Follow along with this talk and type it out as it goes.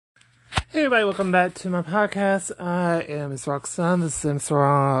Hey everybody, welcome back to my podcast. I am Mcrocks9. This is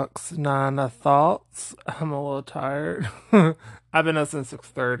Mcrocks9 Thoughts. I'm a little tired. I've been up since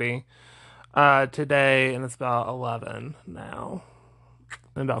 6:30 today, and it's about 11 now.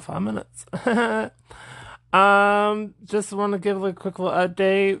 In about 5 minutes. Just want to give a quick little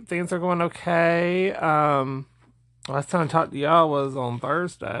update. Things are going okay. Last time I talked to y'all was on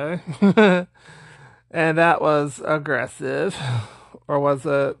Thursday. And that was aggressive. Or was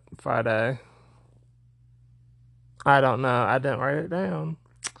it Friday? I don't know. I didn't write it down.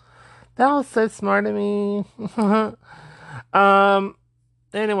 That was so smart of me. um,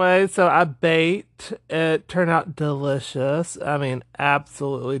 anyway, so I baked. It turned out delicious. I mean,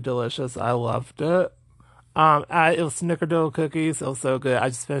 absolutely delicious. I loved it. It was snickerdoodle cookies. It was so good. I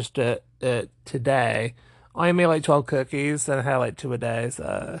just finished it today. I only made like 12 cookies and I had like 2 a day.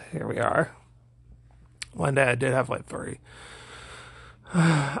 So here we are. One day I did have like 3.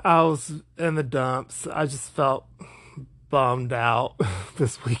 I was in the dumps. I just felt bummed out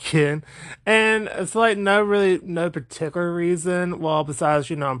this weekend. And it's like no particular reason. Well, besides,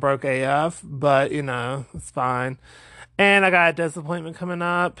 I'm broke AF, but it's fine. And I got a disappointment coming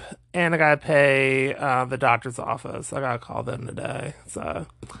up, and I gotta pay the doctor's office. I gotta call them today. So,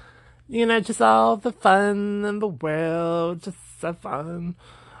 just all the fun in the world, just so fun.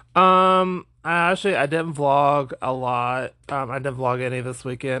 I didn't vlog a lot. I didn't vlog any this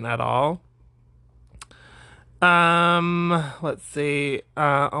weekend at all. Let's see.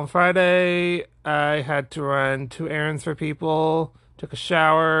 On Friday, I had to run 2 errands for people. Took a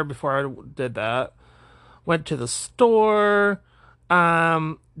shower before I did that. Went to the store. Did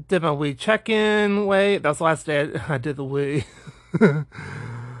my Wii check-in. Wait, that was the last day I did the Wii.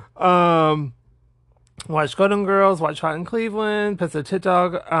 Watched Golden Girls, watched Hot in Cleveland, pizza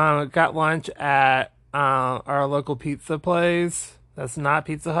TikTok, got lunch at our local pizza place. That's not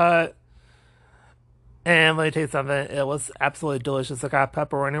Pizza Hut. And let me tell you something, it was absolutely delicious. I got a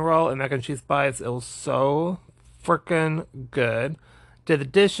pepperoni roll and mac and cheese bites. It was so freaking good. Did the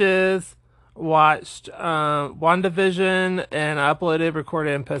dishes, watched WandaVision, and I uploaded,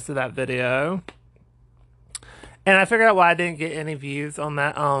 recorded, and posted that video. And I figured out why I didn't get any views on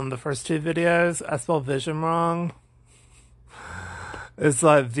the first 2 videos. I spelled vision wrong. It's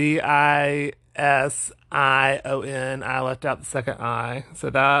like Vision. I left out the second I. So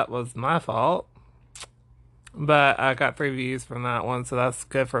that was my fault. But I got 3 views from that one, so that's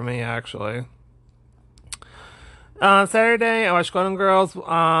good for me, actually. Saturday, I watched Golden Girls,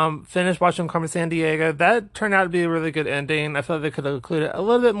 finished watching Carmen Sandiego. That turned out to be a really good ending. I feel like they could have included a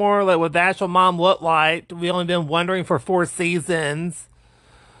little bit more, like what the actual mom looked like. We only been wondering for 4 seasons.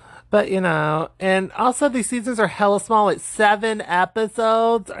 But, and also these seasons are hella small, like 7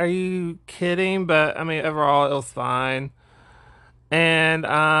 episodes. Are you kidding? But, I mean, overall, it was fine. And,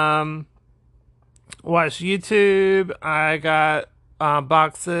 watched YouTube. I got,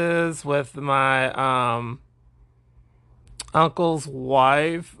 boxes with my, uncle's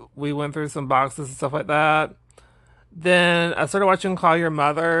wife. We went through some boxes and stuff like that. Then I started watching Call Your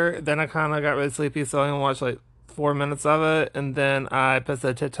Mother. Then I kind of got really sleepy, so I only watched like 4 minutes of it. And then I posted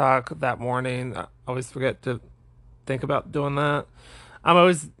a TikTok that morning. I always forget to think about doing that. I'm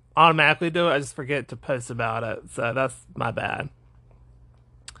always automatically do it. I just forget to post about it. So that's my bad.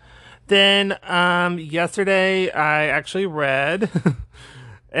 Then yesterday I actually read.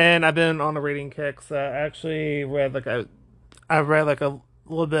 And I've been on a reading kick, so I actually read I read like a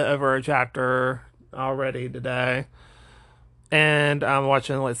little bit over a chapter already today. And I'm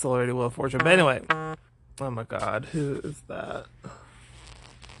watching like Celebrity Wheel of Fortune. But anyway. Oh my god, who is that?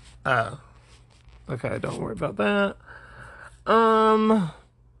 Oh. Okay, don't worry about that.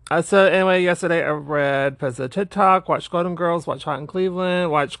 So anyway, yesterday I read President TikTok, watched Golden Girls, watched Hot in Cleveland,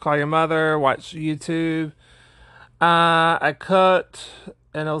 watched Call Your Mother, watched YouTube. I cooked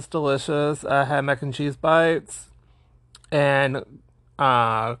and it was delicious. I had mac and cheese bites and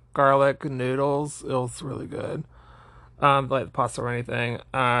garlic noodles. It was really good. Like the pasta or anything.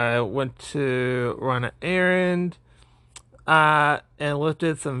 I went to run an errand and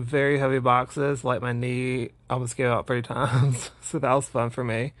lifted some very heavy boxes. Like my knee almost gave out 3 times. So that was fun for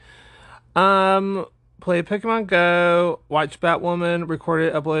me. Played Pokemon Go, watched Batwoman,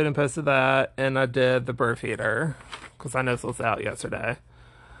 recorded, uploaded, and posted that. And I did the bird feeder because I know this was out yesterday.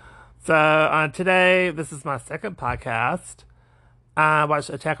 So today, this is my second podcast. I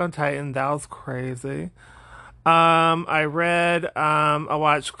watched Attack on Titan. That was crazy. I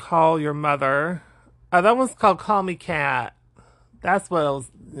watched Call Your Mother. That one's called Call Me Cat. That's what it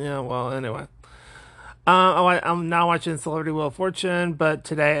was. Well, anyway. I'm now watching Celebrity Wheel of Fortune, but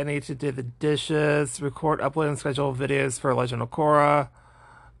today I need to do the dishes, record, upload, and schedule videos for Legend of Korra.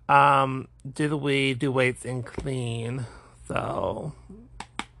 Do the weed, do weights, and clean. So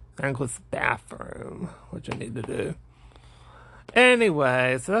that includes the bathroom, which I need to do.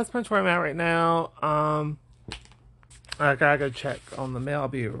 Anyway, so that's pretty much where I'm at right now. I gotta go check on the mail. I'll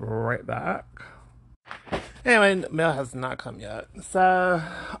be right back. Anyway, mail has not come yet. So,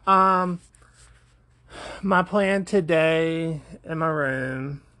 my plan today in my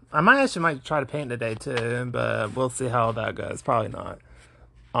room. I might try to paint today too, but we'll see how that goes. Probably not,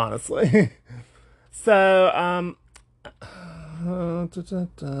 honestly. So,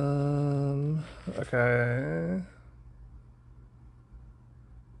 okay.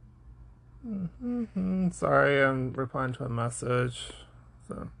 Sorry, I'm replying to a message.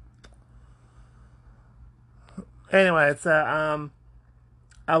 So, anyway, so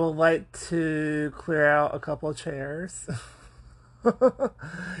I would like to clear out a couple of chairs.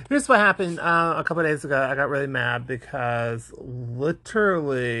 Here's what happened a couple of days ago. I got really mad because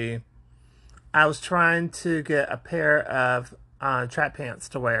literally I was trying to get a pair of track pants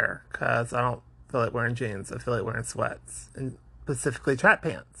to wear because I don't feel like wearing jeans. I feel like wearing sweats, and specifically track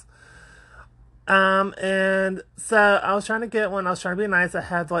pants. And so I was trying to get one. I was trying to be nice. I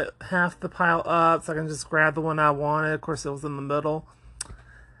had like half the pile up so I can just grab the one I wanted. Of course, it was in the middle.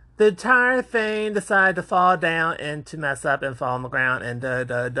 The entire thing decided to fall down and to mess up and fall on the ground and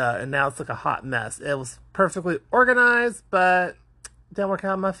and now it's like a hot mess. It was perfectly organized, but didn't work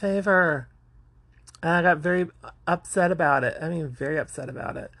out in my favor. And I got very upset about it. I mean, very upset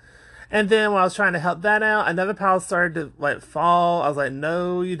about it. And then when I was trying to help that out, another pile started to like fall. I was like,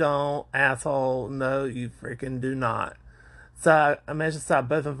 no, you don't, asshole. No, you freaking do not. So I managed to stop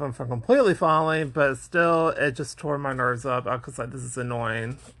both of them from completely falling, but still, it just tore my nerves up. I was like, this is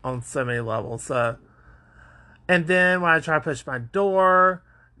annoying on so many levels. So, and then when I try to push my door,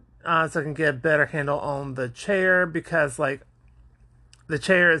 so I can get a better handle on the chair, because like the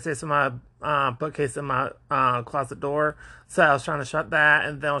chair is next to my bookcase in my closet door. So I was trying to shut that,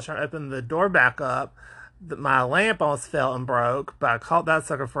 and then I was trying to open the door back up. My lamp almost fell and broke, but I caught that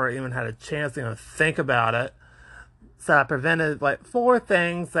sucker before I even had a chance to even think about it. So I prevented like 4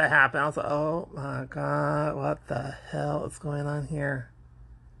 things that happened. I was like, oh my God, what the hell is going on here?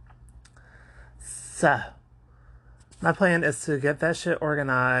 So my plan is to get that shit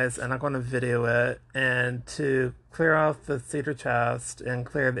organized, and I'm going to video it, and to clear off the cedar chest and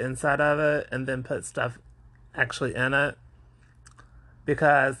clear the inside of it, and then put stuff actually in it.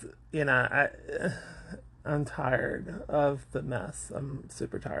 Because, you know, I'm tired of the mess. I'm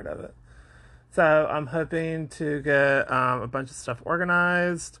super tired of it. So I'm hoping to get a bunch of stuff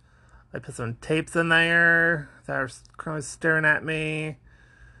organized. I put some tapes in there that are currently staring at me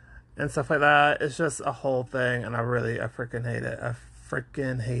and stuff like that. It's just a whole thing, and I freaking hate it. I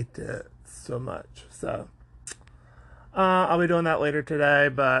freaking hate it so much. So I'll be doing that later today,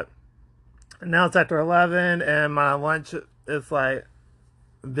 but now it's after 11, and my lunch is like,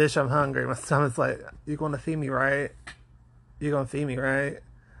 bitch, I'm hungry. My stomach's like, you gonna feed me, right? You gonna feed me, right?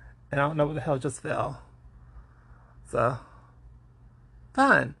 And I don't know what the hell just fell. So,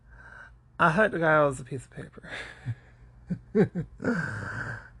 fine. I hope the guy was a piece of paper.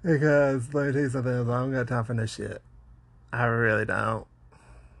 Because, let me tell you something else, I don't got time for this shit. I really don't.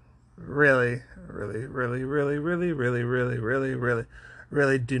 Really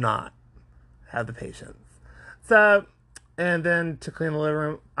do not have the patience. So, and then to clean the living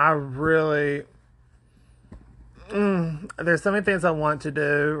room, there's so many things I want to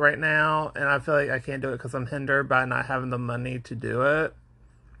do right now, and I feel like I can't do it because I'm hindered by not having the money to do it.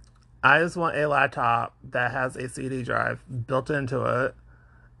 I just want a laptop that has a CD drive built into it,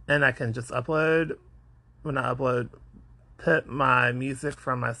 and I can just upload, put my music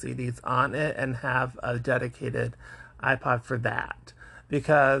from my CDs on it, and have a dedicated iPod for that.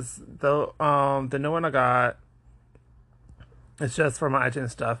 Because the new one I got, it's just for my iTunes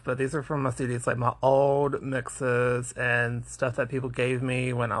stuff, but these are from my CDs, like my old mixes and stuff that people gave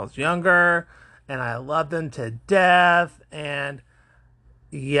me when I was younger, and I love them to death, and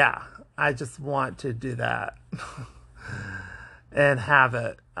yeah, I just want to do that and have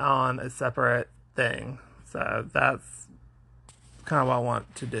it on a separate thing. So that's kind of what I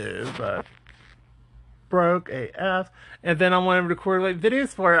want to do, but broke AF. And then I want to record like videos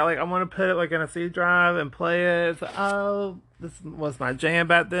for it. Like I want to put it like in a CD drive and play it. So, oh, this was my jam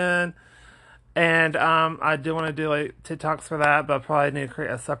back then. And I do want to do like TikToks for that, but I probably need to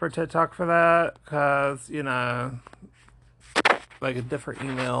create a separate TikTok for that, because, you know, like a different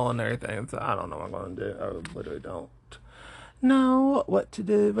email and everything. So I don't know what I'm going to do. I literally don't know what to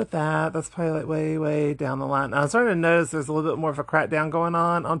do with that. That's probably like way down the line. Now, I'm starting to notice there's a little bit more of a crackdown going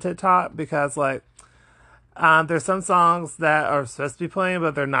on TikTok, because like There's some songs that are supposed to be playing,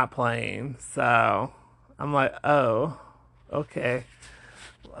 but they're not playing. So I'm like, oh, okay.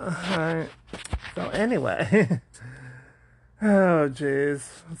 Alright. So anyway. Oh jeez.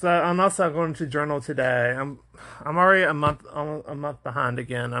 So I'm also going to journal today. I'm already a month behind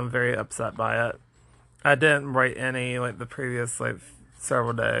again. I'm very upset by it. I didn't write any like the previous like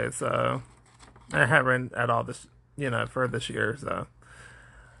several days, so I haven't written at all this for this year, so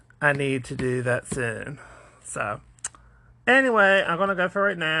I need to do that soon. So anyway, I'm gonna go for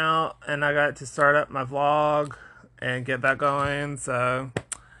right now, and I got to start up my vlog and get that going. So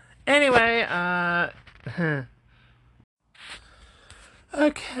anyway,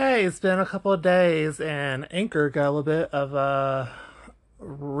 okay, it's been a couple of days, and Anchor got a little bit of a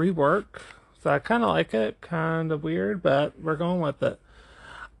rework, so I kind of like it. Kind of weird, but we're going with it.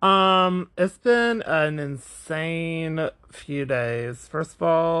 It's been an insane few days. First of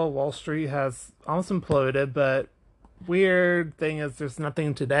all, Wall Street has almost imploded, but weird thing is there's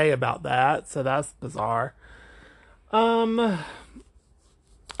nothing today about that, so that's bizarre. Um,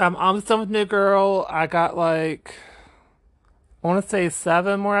 I'm almost done with New Girl. I got like I want to say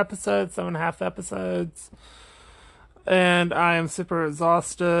 7 more episodes, 7.5 episodes. And I am super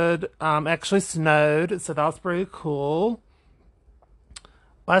exhausted. Actually snowed, so that was pretty cool.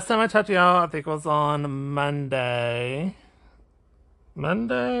 Last time I talked to y'all, I think it was on Monday.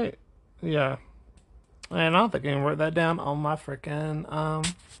 Monday? Yeah. And I don't think I can write that down on my freaking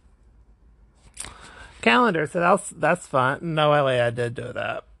calendar. So that's fun. No way I did do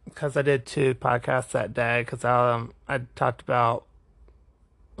that. Because I did 2 podcasts that day. Because I talked about...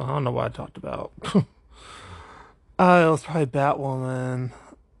 I don't know what I talked about. It was probably Batwoman.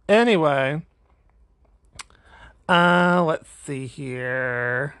 Anyway... let's see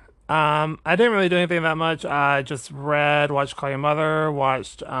here. I didn't really do anything that much. I just read, watched Call Your Mother,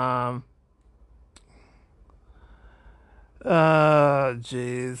 watched, jeez.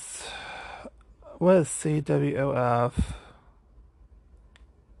 What is CWOF?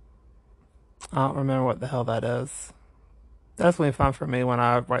 I don't remember what the hell that is. That's gonna be fun for me when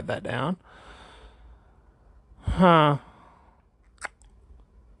I write that down. Huh.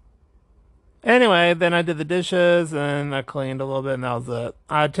 Anyway, then I did the dishes and I cleaned a little bit and that was it.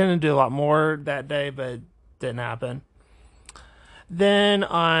 I tended to do a lot more that day, but it didn't happen. Then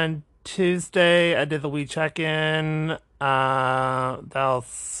on Tuesday, I did the week check-in. That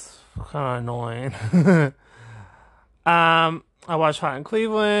was kind of annoying. I watched Hot in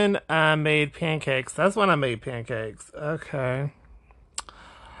Cleveland. I made pancakes. That's when I made pancakes. Okay.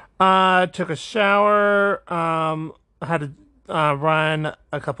 I took a shower. I had to run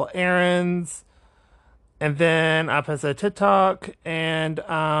a couple errands, and then I posted a TikTok, and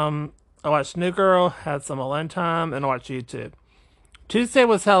I watched New Girl, had some alone time, and I watched YouTube. Tuesday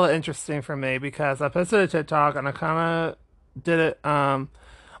was hella interesting for me because I posted a TikTok and I kind of did it. Well,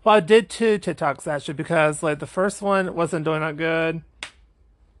 I did 2 TikToks actually because like the first one wasn't doing that good.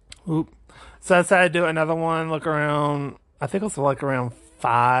 Oop. So I decided to do another one. Look around. I think it was like around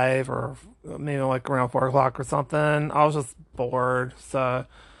 5 or maybe like around 4 o'clock or something. I was just bored, so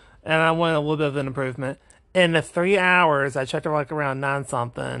and I wanted a little bit of an improvement. In the 3 hours, I checked it like around 9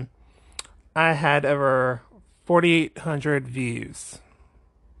 something. I had over 4,800 views,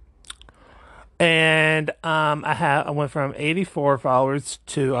 and I went from 84 followers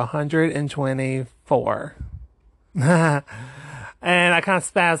to 124. And I kind of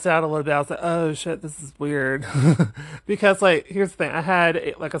spazzed out a little bit. I was like, oh shit, this is weird. Because, like, here's the thing.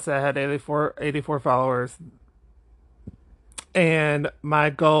 Like I said, I had 84 followers. And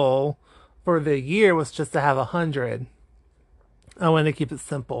my goal for the year was just to have 100. I wanted to keep it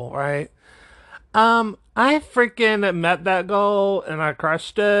simple, right? I freaking met that goal and I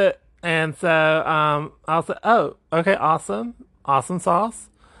crushed it. And so, I was like, oh, okay, awesome. Awesome sauce.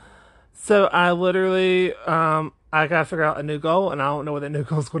 So I literally, I gotta figure out a new goal, and I don't know what that new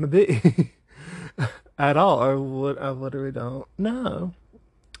goal is going to be at all. I literally don't know.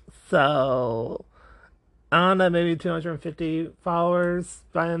 So I don't know, maybe 250 followers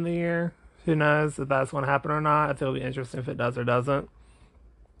by the end of the year. Who knows if that's going to happen or not? I think it'll be interesting if it does or doesn't.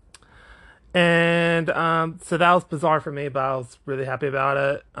 And so that was bizarre for me, but I was really happy about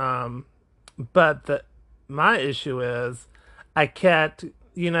it. But my issue is I kept.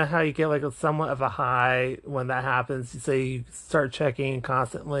 You know how you get like a somewhat of a high when that happens? So you start checking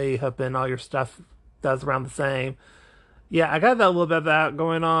constantly, hoping all your stuff does around the same. Yeah, I got that little bit of that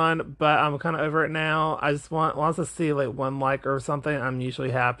going on, but I'm kind of over it now. I just once I see like 1 like or something, I'm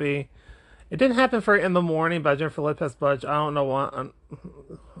usually happy. It didn't happen for In the Morning by Jennifer Lopez Budge. I don't know what.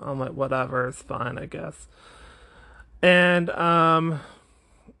 I'm like, whatever, it's fine, I guess. And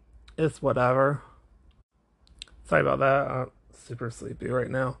it's whatever. Sorry about that. I'm super sleepy right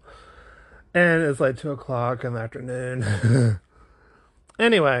now. And it's like 2 o'clock in the afternoon.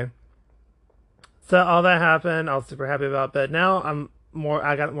 Anyway, so all that happened. I was super happy about, but now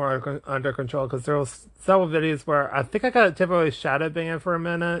I got more under control because there was several videos where I think I got temporarily shadow banned for a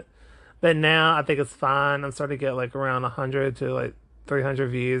minute, but now I think it's fine. I'm starting to get like around 100 to like 300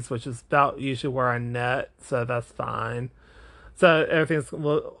 views, which is about usually where I net, so that's fine. So everything's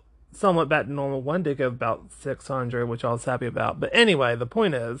somewhat back to normal. One did go about 600, which I was happy about. But anyway, the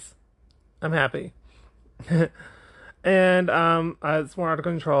point is, I'm happy. And it's more out of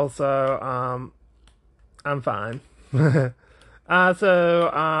control, so I'm fine. Wednesday,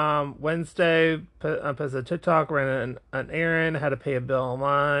 I posted a TikTok, ran an errand, had to pay a bill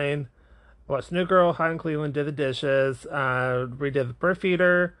online, watched New Girl, Hot in Cleveland, did the dishes, redid the bird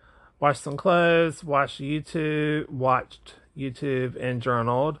feeder, washed some clothes, watched YouTube, and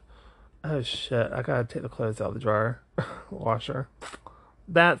journaled. Oh shit, I gotta take the clothes out of the dryer. Washer.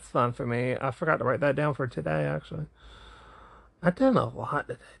 That's fun for me. I forgot to write that down for today, actually. I did a lot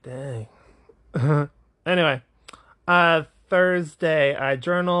today, dang. Anyway, Thursday I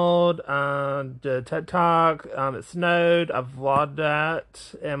journaled, did a TED Talk, it snowed, I vlogged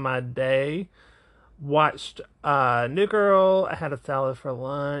that in my day. Watched New Girl, I had a salad for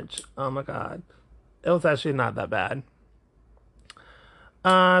lunch. Oh my god. It was actually not that bad.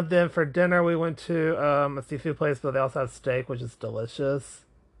 Then for dinner we went to a seafood place, but they also have steak, which is delicious.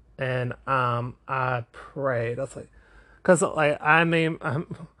 And I prayed. I was like, because like I made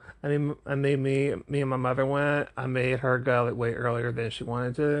me and my mother went. I made her go like way earlier than she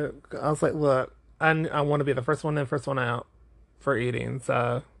wanted to. I was like, look, I want to be the first one in, first one out for eating.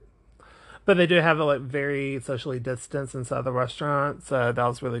 So, but they do have it like very socially distanced inside the restaurant, so that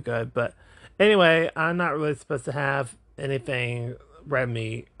was really good. But anyway, I'm not really supposed to have anything red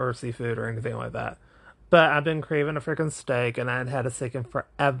meat or seafood or anything like that. But I've been craving a freaking steak, and I hadn't had a steak in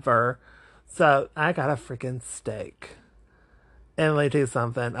forever. So I got a freaking steak. And let me tell you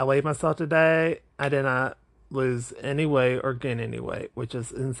something. I weighed myself today. I did not lose any weight or gain any weight, which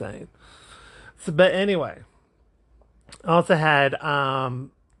is insane. So, but anyway, I also had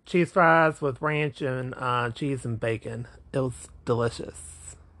cheese fries with ranch and cheese and bacon. It was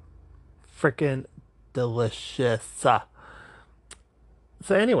delicious. Freaking delicious.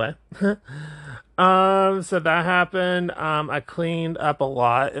 So anyway, so that happened. I cleaned up a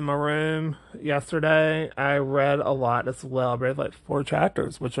lot in my room yesterday. I read a lot as well. I read like 4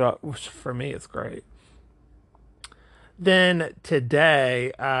 chapters, which for me is great. Then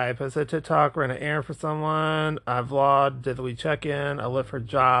today, I posted a TikTok, ran an errand for someone. I vlogged, did the week check-in. I looked for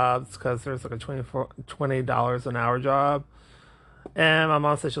jobs because there's like a $20 an hour job. And my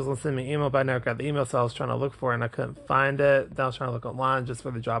mom said she was going to send me an email, but I never got the email, so I was trying to look for it, and I couldn't find it. Then I was trying to look online just for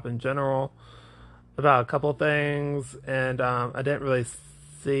the job in general, about a couple of things, and I didn't really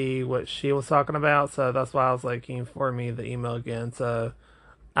see what she was talking about, so that's why I was like, can you forward me the email again? So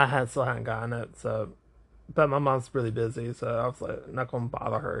still hadn't gotten it, so, but my mom's really busy, so I was like, not going to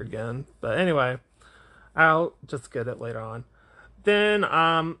bother her again. But anyway, I'll just get it later on. Then,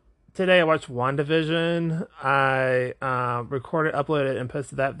 today I watched WandaVision. I recorded, uploaded, and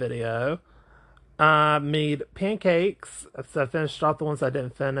posted that video. Made pancakes. So I finished off the ones I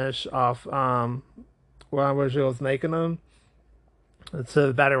didn't finish off where I was making them. So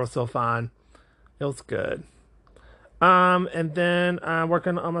the batter was still fine. It was good. And then I'm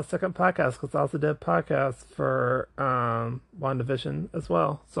working on my second podcast because I also did a podcast for WandaVision as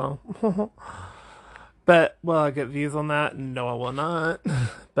well. So but will I get views on that? No, I will not.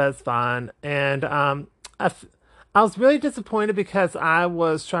 But it's fine. And I was really disappointed because I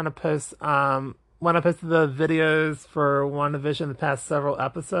was trying to post when I posted the videos for WandaVision the past several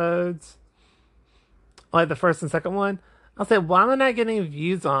episodes, like the first and second one. I was like, why am I not getting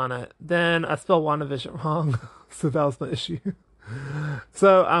views on it? Then I spelled WandaVision wrong, so that was my issue.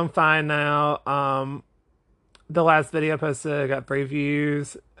 So I'm fine now. The last video I posted got 3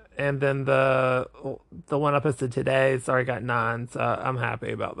 views. And then the one I posted today, sorry, got 9, so I'm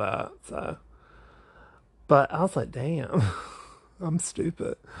happy about that. So, but I was like, damn, I'm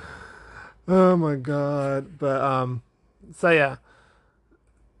stupid. Oh my god. But so yeah.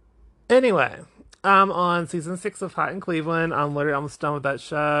 Anyway, I'm on season 6 of Hot in Cleveland. I'm literally almost done with that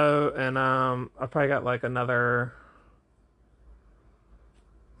show, and I probably got like another.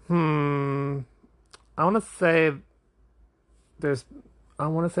 I want to say there's. I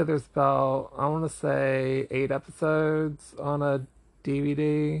want to say there's about, 8 episodes on a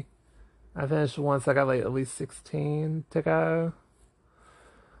DVD. I finished once, I got like at least 16 to go.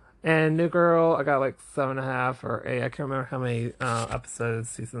 And New Girl, I got like 7.5 or 8. I can't remember how many episodes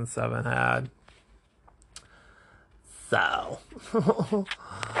season 7 had. So,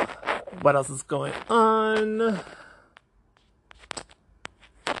 what else is going on?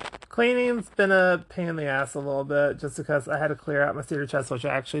 Cleaning's been a pain in the ass a little bit, just because I had to clear out my cedar chest, which I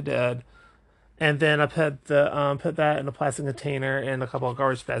actually did, and then I put that in a plastic container in a couple of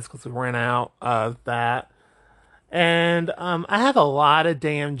garbage bags because we ran out of that. And I have a lot of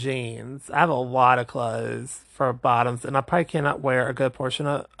damn jeans. I have a lot of clothes for bottoms, and I probably cannot wear a good portion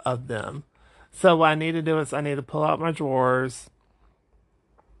of them. So what I need to do is I need to pull out my drawers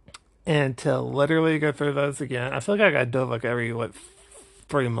and to literally go through those again. I feel like I gotta do it like every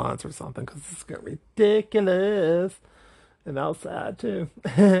 3 months or something because it's getting ridiculous and outside too.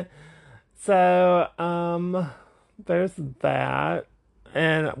 So there's that.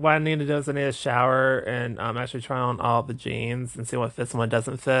 And what I need to do is I need to shower and actually try on all the jeans and see what fits and what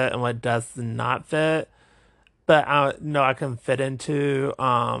doesn't fit and what does not fit. But I know I can fit into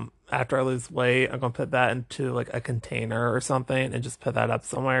after I lose weight, I'm gonna put that into like a container or something and just put that up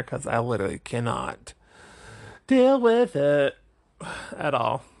somewhere because I literally cannot deal with it at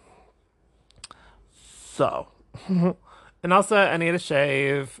all. So, and also I need to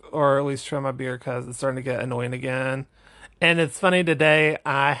shave or at least trim my beard because it's starting to get annoying again. And it's funny today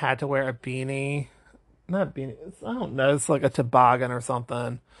I had to wear a beanie, not beanie. I don't know. It's like a toboggan or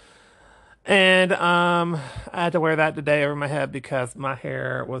something. And I had to wear that today over my head because my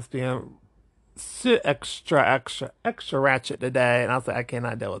hair was being extra ratchet today, and I was like, I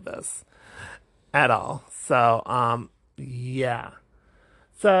cannot deal with this at all. So yeah.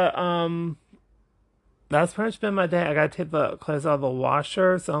 So that's pretty much been my day. I gotta take the clothes out of the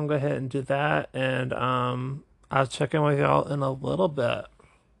washer, so I'm gonna go ahead and do that, and I'll check in with y'all in a little bit.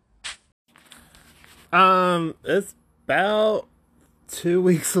 It's about 2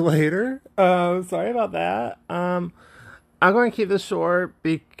 weeks later. Sorry about that. I'm going to keep this short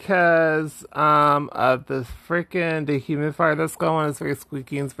because of the freaking dehumidifier that's going. It's very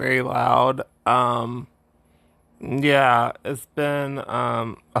squeaky and it's very loud. Yeah, it's been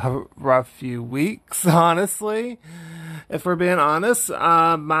a rough few weeks, honestly. If we're being honest,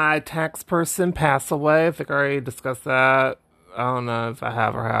 my tax person passed away. I think I already discussed that. I don't know if I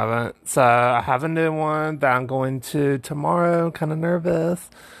have or haven't. So I have a new one that I'm going to tomorrow. Kind of nervous.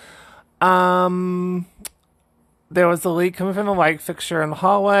 Um, there was a leak coming from the light fixture in the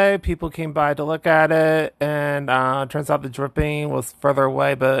hallway. People came by to look at it, and turns out the dripping was further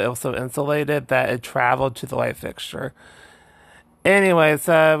away, but it was so insulated that it traveled to the light fixture. Anyway,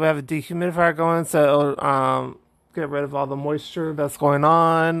 so we have a dehumidifier going, so it'll get rid of all the moisture that's going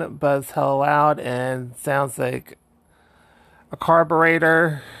on, but it's hell loud and sounds like a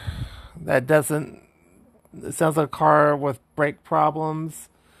carburetor that doesn't. It sounds like a car with brake problems.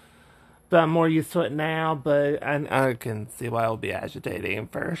 But I'm more used to it now, but I can see why it'll be agitating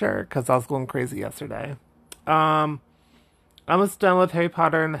for sure, because I was going crazy yesterday. I'm almost done with Harry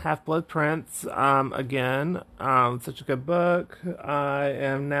Potter and the Half-Blood Prince, again. Such a good book. I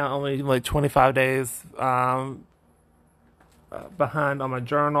am now only like 25 days, behind on my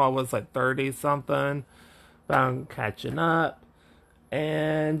journal. I was like 30 something, but I'm catching up.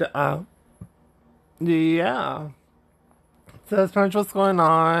 And, yeah. So that's pretty much what's going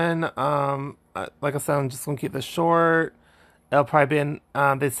on. Like I said, I'm just gonna keep this short. It'll probably be in,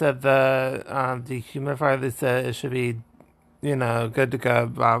 they said the dehumidifier, they said it should be, good to go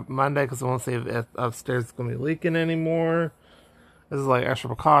by Monday because I won't see if upstairs is gonna be leaking anymore. This is like extra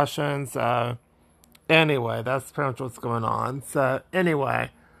precautions. Anyway, that's pretty much what's going on. So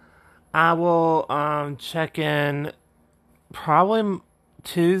anyway, I will check in probably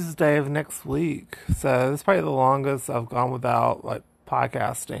Tuesday of next week. So it's probably the longest I've gone without like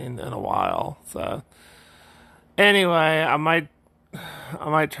podcasting in a while. So anyway, I might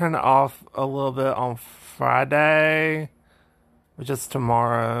turn it off a little bit on Friday, which is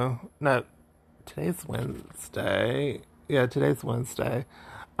tomorrow. No, today's Wednesday. Yeah, today's Wednesday.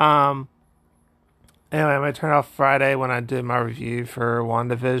 Anyway, I might turn it off Friday when I do my review for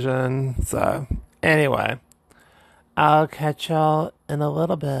WandaVision. So anyway, I'll catch y'all in a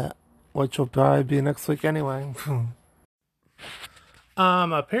little bit, which will probably be next week anyway.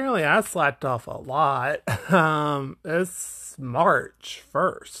 Apparently I slacked off a lot. It's March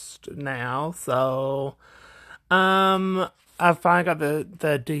 1st now, so, I finally got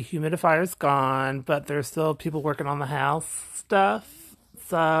the dehumidifiers gone, but there's still people working on the house stuff,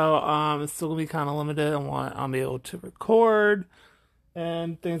 so, it's still gonna be kind of limited on what I'll be able to record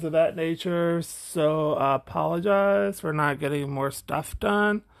and things of that nature. So I apologize for not getting more stuff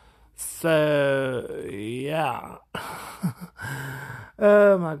done. So yeah.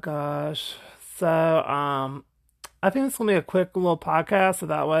 Oh my gosh. So I think it's gonna be a quick little podcast so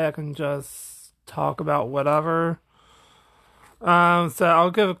that way I can just talk about whatever. So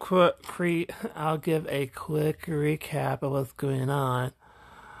I'll give a I'll give a quick recap of what's going on.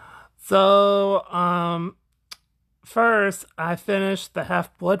 So, first I finished the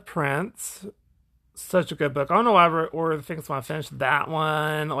Half Blood Prince. Such a good book. I don't know why I ordered things when I finished that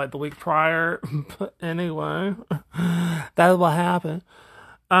one like the week prior, but anyway, that's what happened.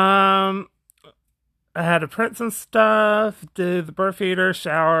 Um, I had to print some stuff, do the bird feeder,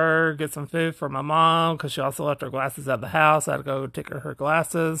 shower, get some food for my mom because she also left her glasses at the house. I had to go take her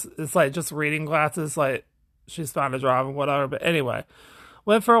glasses. It's like just reading glasses, like she's fine to drive and whatever. But anyway,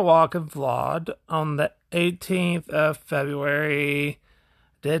 went for a walk and vlogged on the 18th of February.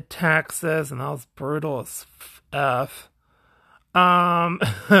 Did taxes and that was brutal as f.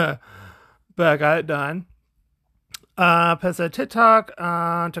 But I got it done. Posted a TikTok,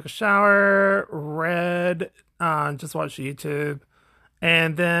 took a shower, read, just watched YouTube.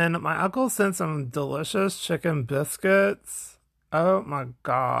 And then my uncle sent some delicious chicken biscuits. Oh my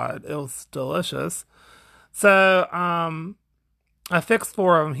God, it was delicious. So, I fixed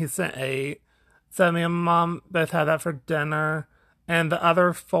four of them. He sent eight. So me and mom both had that for dinner. And the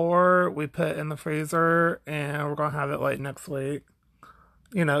other four we put in the freezer and we're gonna have it like next week.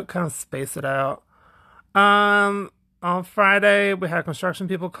 You know, kind of space it out. On Friday, we had construction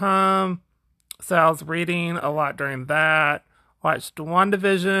people come. So I was reading a lot during that. Watched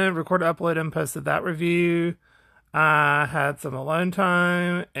WandaVision, recorded, uploaded, and posted that review. I had some alone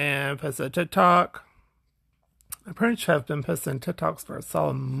time and posted a TikTok. I pretty sure I've been posting TikToks for a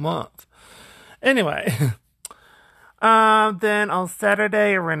solid month. Anyway, then on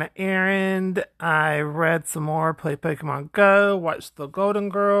Saturday, I ran an errand. I read some more, played Pokemon Go, watched The Golden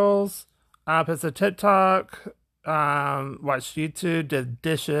Girls, posted TikTok, watched YouTube, did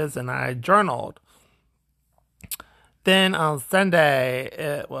dishes, and I journaled. Then on Sunday,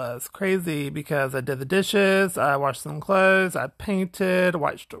 it was crazy because I did the dishes, I washed some clothes, I painted,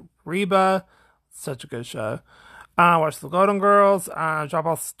 watched Reba, such a good show. I watched The Golden Girls, drop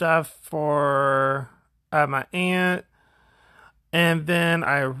off stuff for my aunt, and then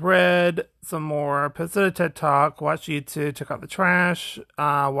I read some more, posted a TikTok, watched YouTube, took out the trash,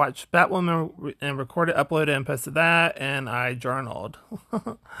 watched Batwoman and recorded, uploaded, and posted that, and I journaled.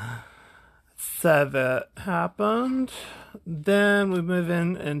 So that happened. Then we move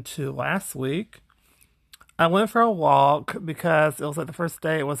into last week. I went for a walk because it was like the first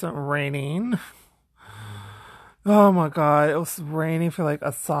day it wasn't raining. Oh my God, it was raining for like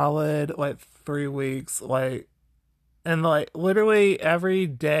a solid like 3 weeks. And like literally every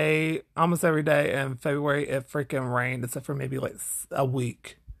day, almost every day in February, it freaking rained except for maybe like a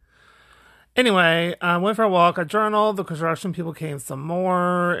week. Anyway, I went for a walk. I journaled. The construction people came some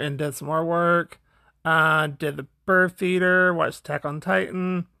more and did some more work. Did the bird feeder. Watched Attack on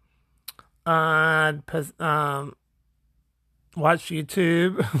Titan. Watched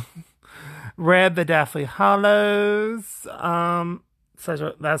YouTube. Read The Deathly Hallows.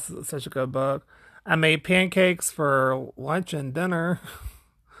 That's such a good book. I made pancakes for lunch and dinner.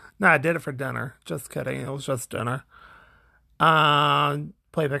 No, I did it for dinner. Just kidding. It was just dinner.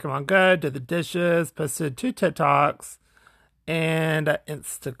 Played Pokemon Go, did the dishes, posted 2 TikToks, and an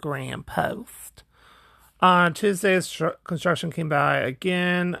Instagram post. On Tuesday's construction came by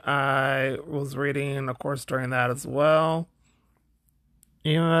again. I was reading, of course, during that as well.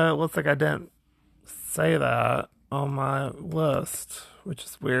 Even though it looks like I didn't say that on my list, which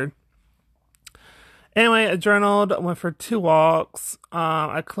is weird. Anyway, I journaled, went for 2 walks.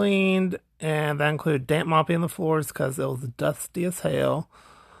 I cleaned, and that included damp mopping the floors because it was dusty as hell.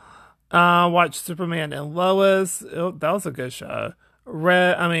 Watched Superman and Lois. That was a good show.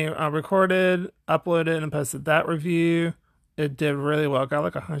 I recorded, uploaded, and posted that review. It did really well. Got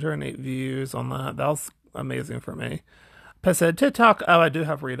like 108 views on that. That was amazing for me. Posted a TikTok. Oh, I do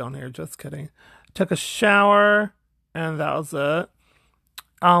have read on here. Just kidding. Took a shower, and that was it.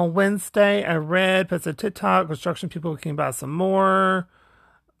 On Wednesday, I read, posted a TikTok. Construction people came by some more.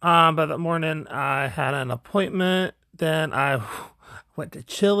 But that morning, I had an appointment. Then I went to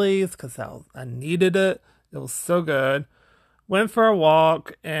Chili's because I needed it. It was so good. Went for a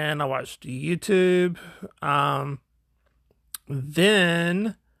walk and I watched YouTube.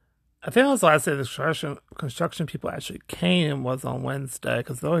 Then I think it was the last day the construction people actually came was on Wednesday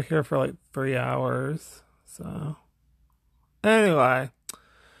because they were here for like 3 hours. So anyway,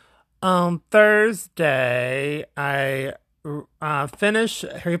 on Thursday I finished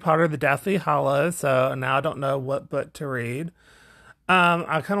Harry Potter: The Deathly Hallows. So now I don't know what book to read.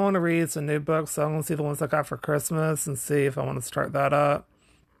 I kind of want to read some new books, so I'm going to see the ones I got for Christmas and see if I want to start that up.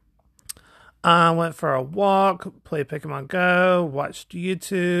 I went for a walk, played Pokemon Go, watched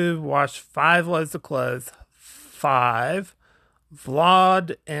YouTube, watched 5 loads of clothes. 5.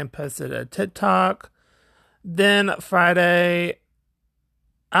 vlogged and posted a TikTok. Then Friday,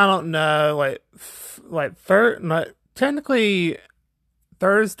 I don't know, technically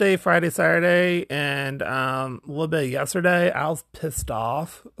Thursday, Friday, Saturday, and a little bit yesterday, I was pissed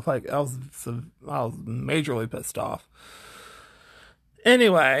off. I was majorly pissed off.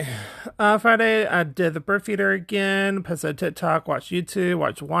 Anyway, Friday I did the bird feeder again, posted TikTok, watched YouTube,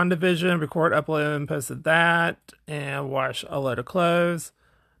 watched WandaVision, record, upload, and posted that, and washed a load of clothes.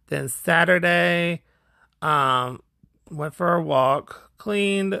 Then Saturday, went for a walk,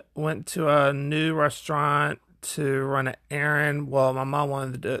 cleaned, went to a new restaurant to run an errand. Well, my mom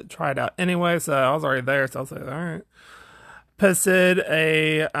wanted to try it out anyway, so I was already there, so I was like, all right. Posted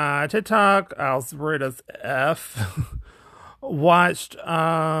a TikTok. I was rude as F. watched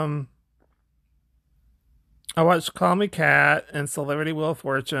I watched Call Me Cat and Celebrity Wheel of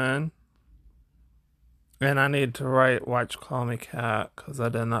Fortune. And I need to watch Call Me Cat because I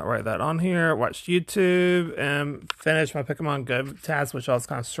did not write that on here. Watched YouTube and finished my Pokemon Go task, which I was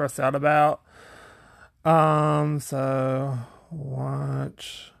kind of stressed out about. So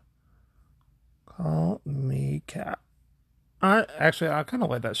watch Call Me Cat. I kind of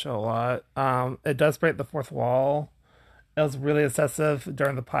like that show a lot. It does break the fourth wall. It was really excessive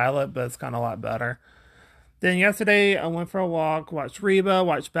during the pilot, but it's kind of a lot better. Then yesterday, I went for a walk, watched Reba,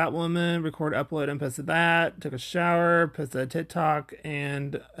 watched Batwoman, record, upload, and posted that. Took a shower, posted a TikTok,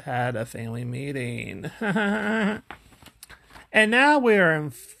 and had a family meeting. And now we're in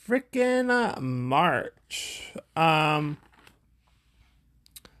freaking March.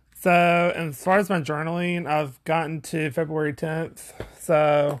 So as far as my journaling, I've gotten to February 10th.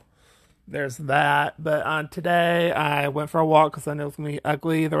 So there's that. But today, I went for a walk because I know it's going to be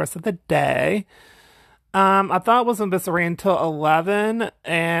ugly the rest of the day. I thought it wasn't supposed to rain until 11,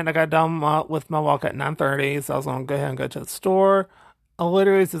 and I got done with my walk at 9:30, so I was going to go ahead and go to the store. I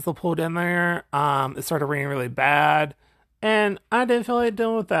literally just pulled in there. It started raining really bad, and I didn't feel like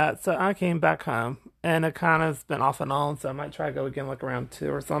dealing with that, so I came back home, and it kind of been off and on, so I might try to go again like around 2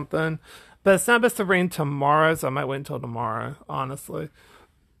 or something. But it's not supposed to rain tomorrow, so I might wait until tomorrow, honestly.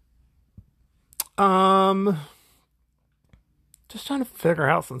 Just trying to figure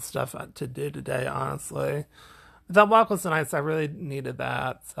out some stuff to do today, honestly. That walk was nice. I really needed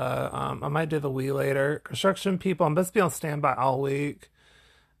that. So I might do the Wii later. Construction people, I'm supposed to be on standby all week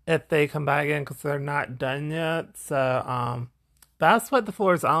if they come back in because they're not done yet. So but I swept the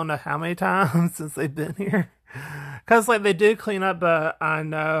floors I don't know how many times since they've been here. Because they do clean up, but I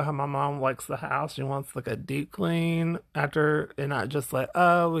know how my mom likes the house. She wants a deep clean after, and not just we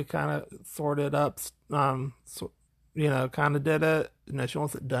kind of sorted up, kind of did it. She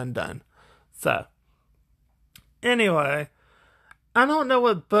wants it done. So, anyway, I don't know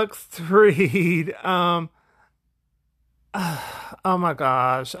what books to read. Oh my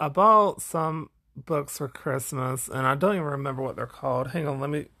gosh, I bought some books for Christmas, and I don't even remember what they're called. Hang on, let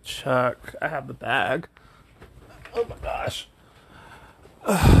me check. I have the bag. Oh my gosh.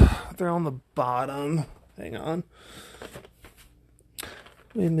 They're on the bottom. Hang on.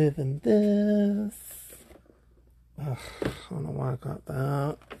 We're moving this. I don't know why I got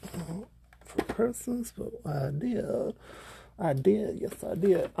that for Christmas, but I did. Yes, I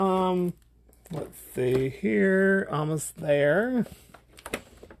did. Let's see here. Almost there.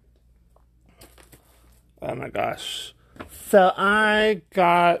 Oh my gosh. So I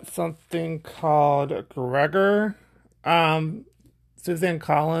got something called Gregor. Suzanne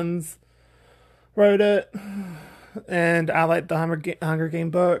Collins wrote it, and I like the Hunger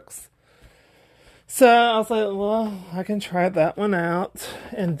Game books. So I was like, well, I can try that one out.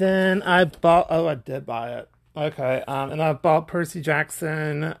 And then I did buy it. Okay. And I bought Percy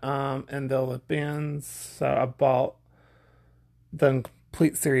Jackson, and the Olympians. So I bought the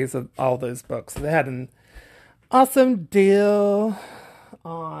complete series of all those books. They had an awesome deal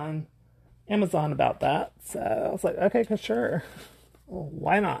on Amazon about that. So I was like, okay, sure. Well,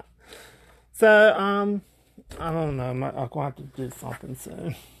 why not? So, I don't know. I'm going to have to do something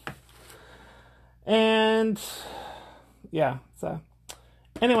soon. And yeah, so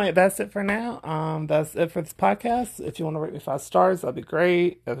anyway, that's it for now. That's it for this podcast. If you want to rate me 5 stars, that'd be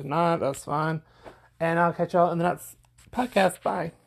great. If not, that's fine. And I'll catch y'all in the next podcast. Bye.